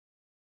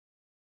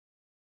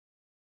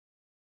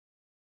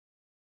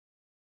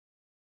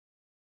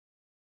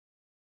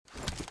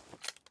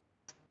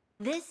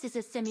This is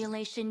a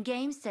simulation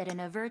game set in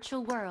a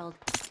virtual world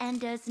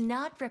and does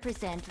not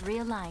represent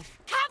real life.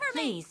 Cover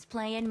me! Please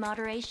play in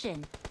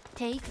moderation,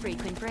 take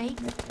frequent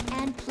breaks,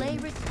 and play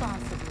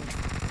responsibly.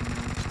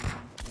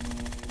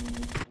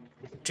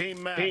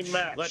 Team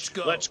match. Let's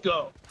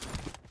go.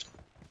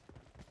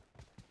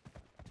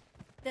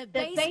 The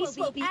base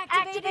will be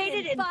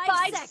activated in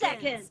 5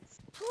 seconds.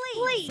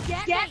 Please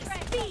get base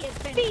B has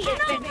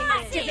been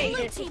activated.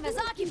 Blue team has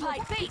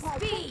occupied base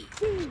B.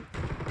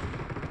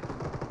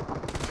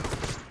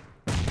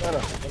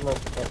 Enemy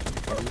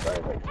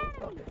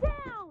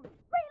down!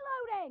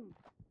 Reloading!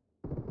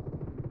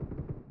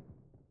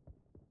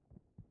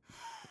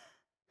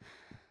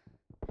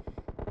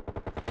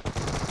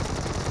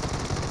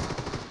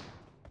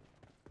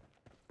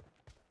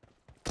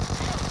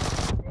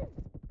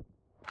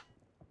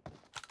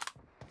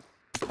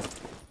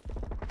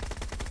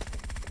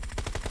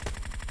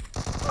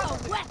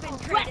 Weapon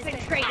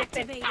crate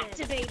has been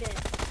activated.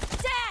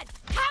 Dad,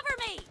 cover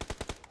me!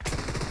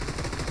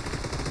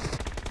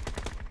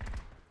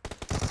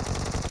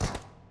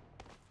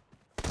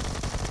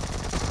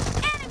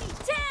 Enemy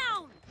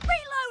down!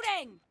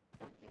 Reloading!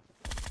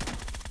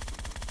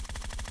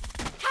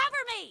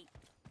 Cover me!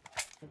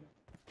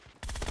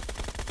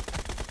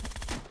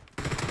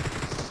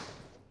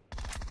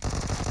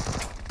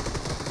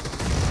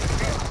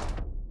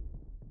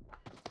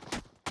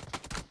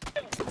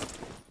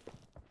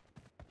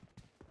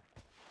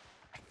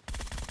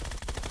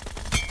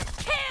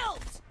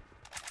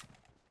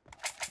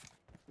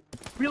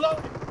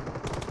 Reload!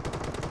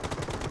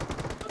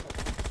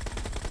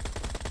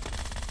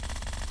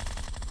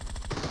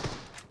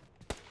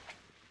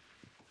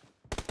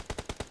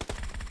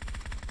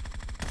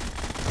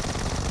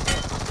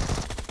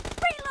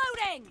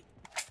 Reloading!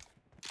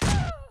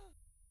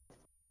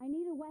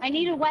 I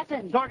need a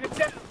weapon. Target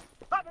down!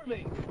 Cover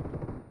me!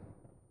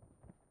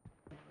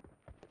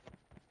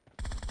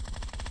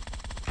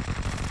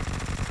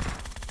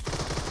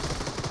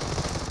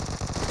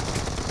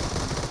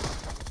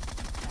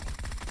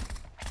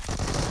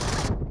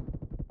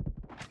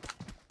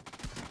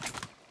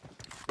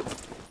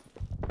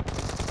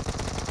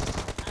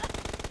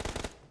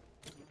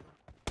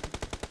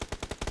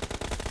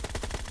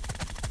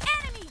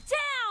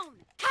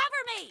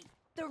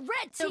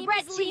 The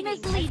red team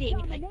is leading.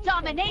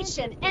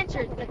 Domination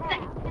enters the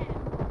set.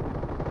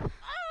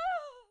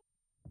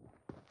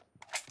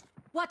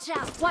 Watch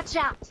out! Watch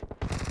out!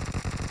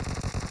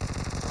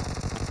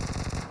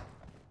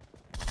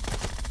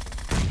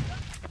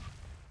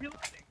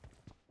 Reloading!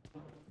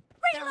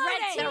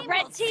 The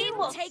red team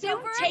will soon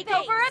take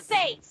over a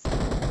base.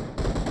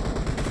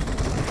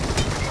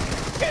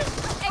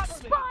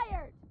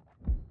 Expired!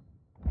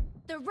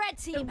 The red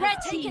team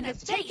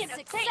has taken a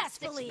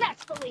successfully.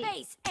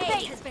 Base A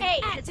has been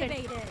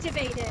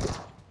activated.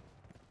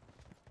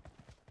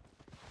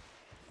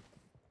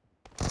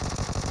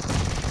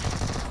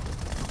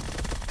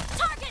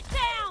 Target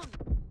down!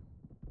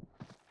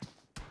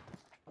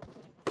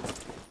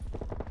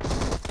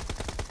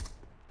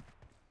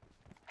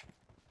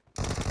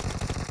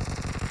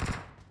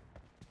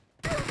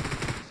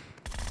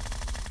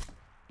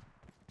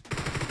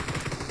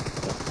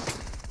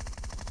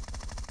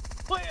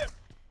 Clear!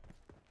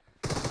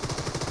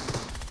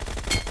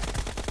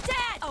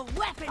 A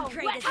weapon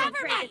crate has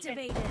been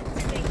activated.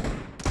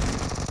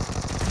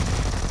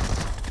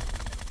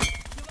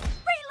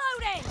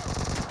 Reloading!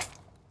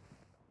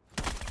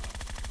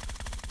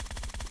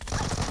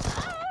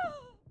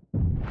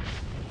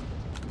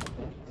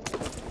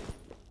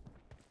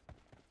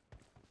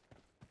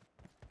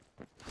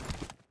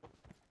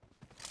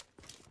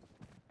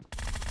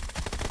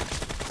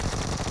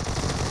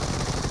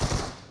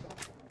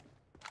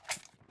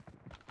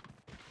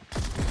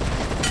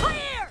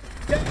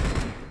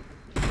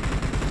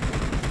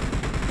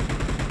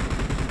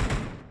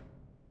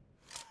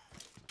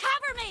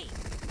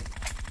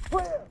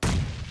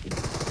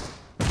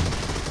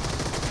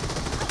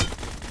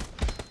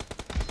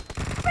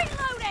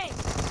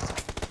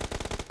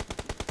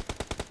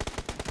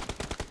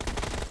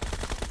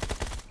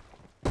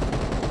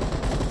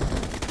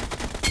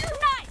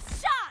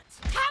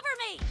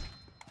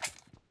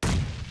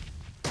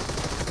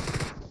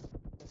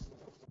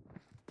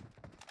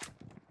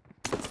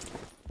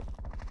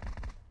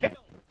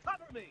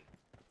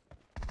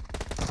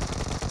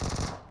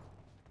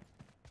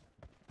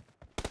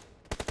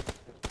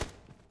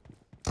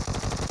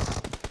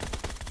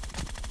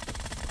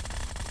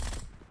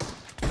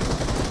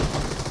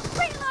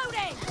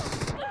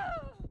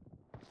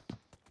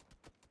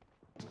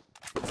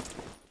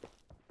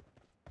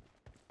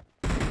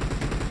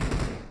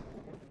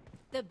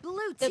 The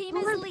blue team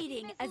is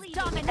leading as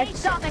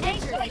domination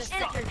enters the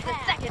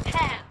second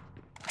half.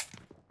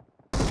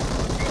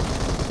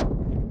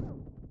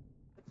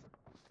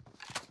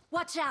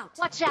 Watch out!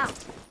 Watch out!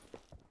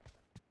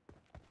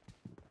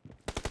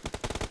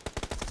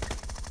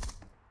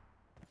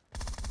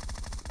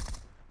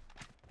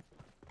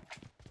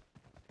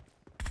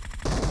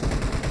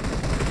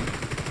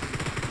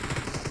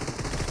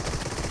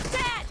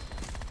 Dead!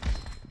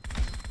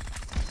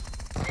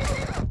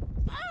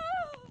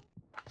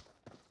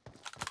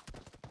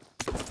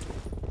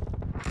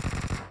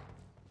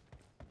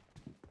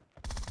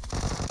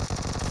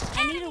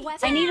 need a weapon.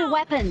 I need a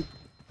weapon.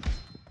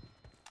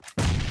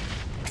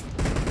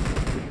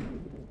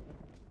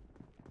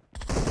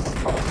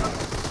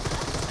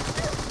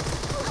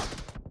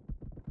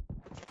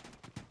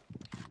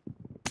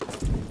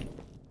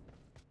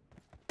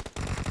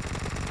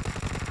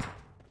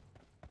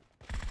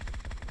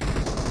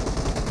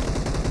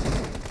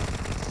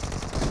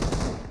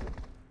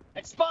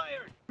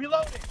 Expired!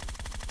 Reloading!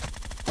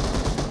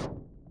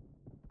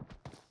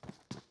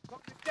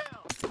 Target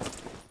down!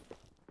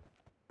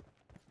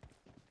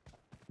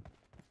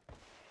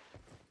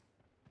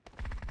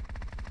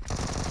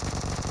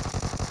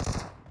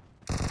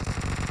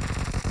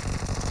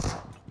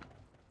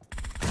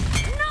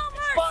 No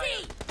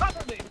mercy! Expired!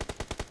 Cover me!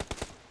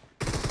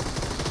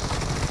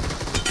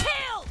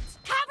 Killed!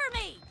 Cover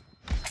me!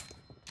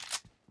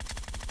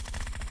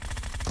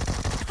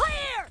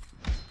 Clear!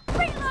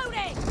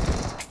 Reloading!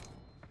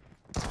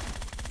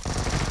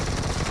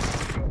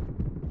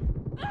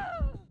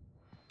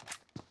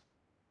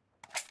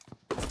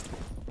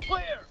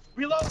 Clear!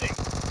 Reloading!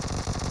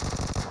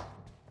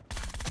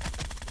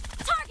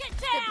 Target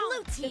down! The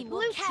blue team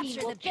will capture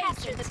the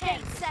base in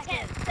 10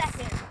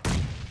 seconds.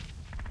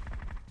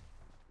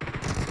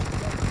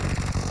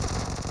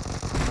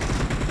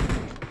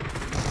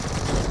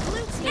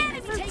 Blue team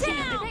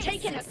has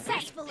taken it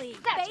successfully.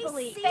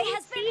 Base C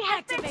has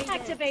been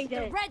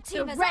activated. The red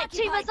team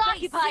has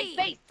occupied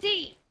base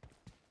C.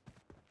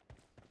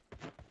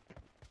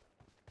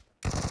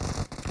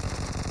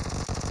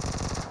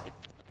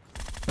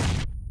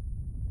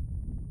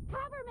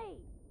 Cover me!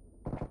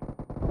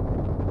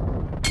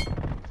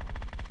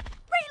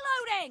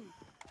 Reloading!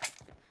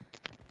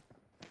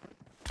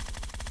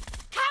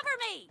 Cover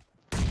me!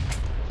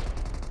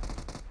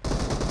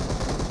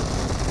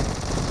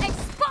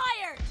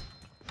 Expired!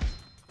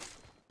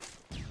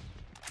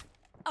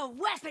 A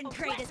weapon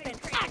crate has been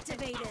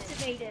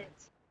activated.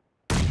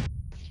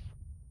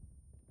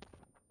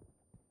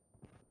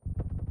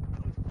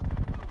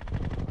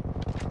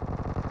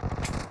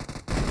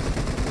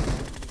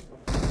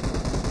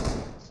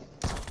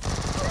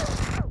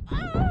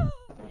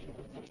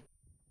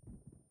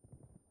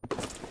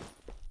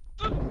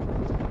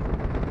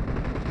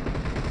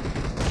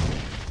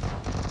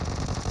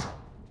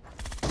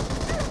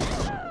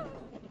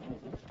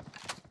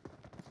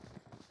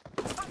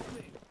 Cover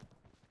me!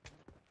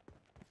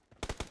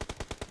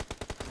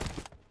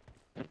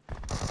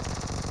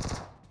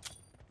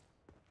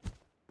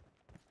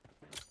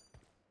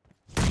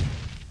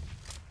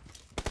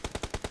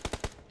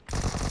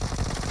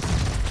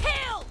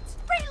 Killed!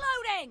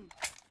 Reloading!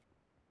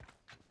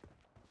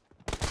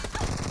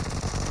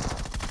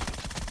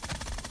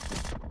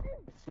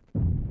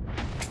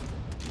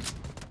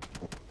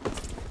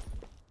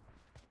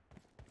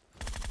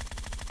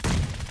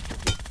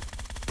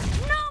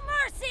 No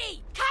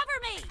mercy! Cover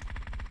me!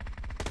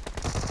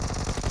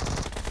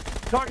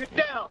 Target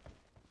down!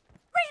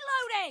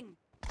 Reloading!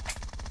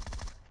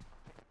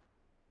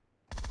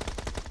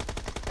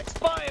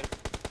 Expired!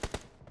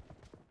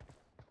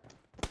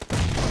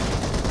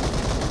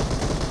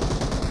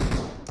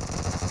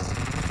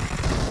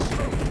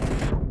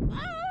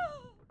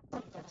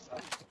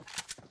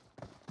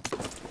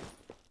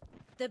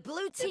 The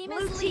blue team Blue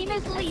is team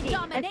is leading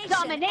as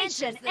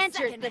domination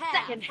enters the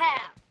second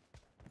half.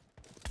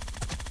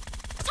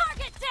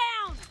 Target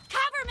down!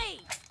 Cover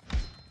me!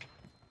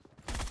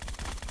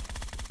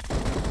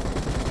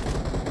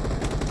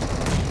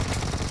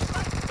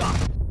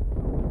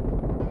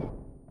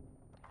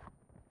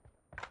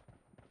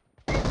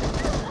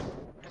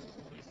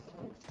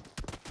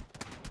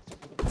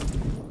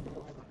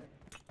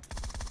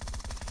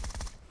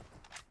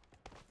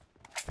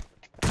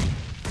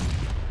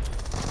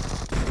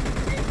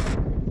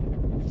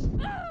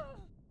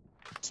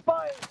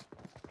 Expired!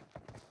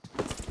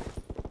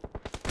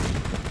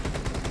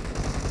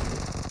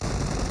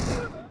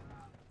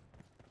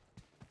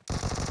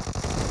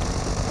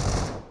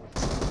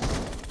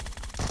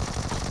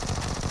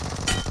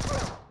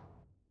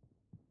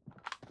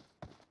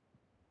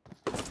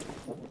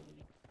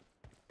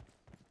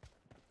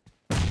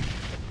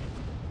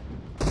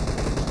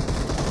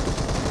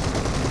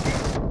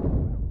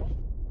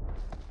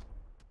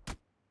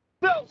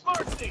 No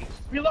mercy!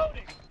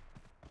 Reloading!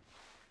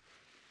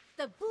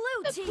 The blue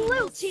The team blue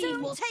will team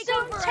soon will take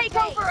soon take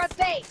over a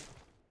base.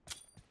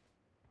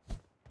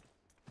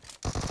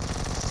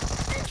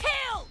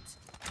 Killed!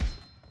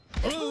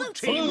 Blue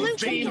team Blue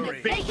team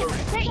has taken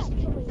a base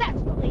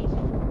successfully.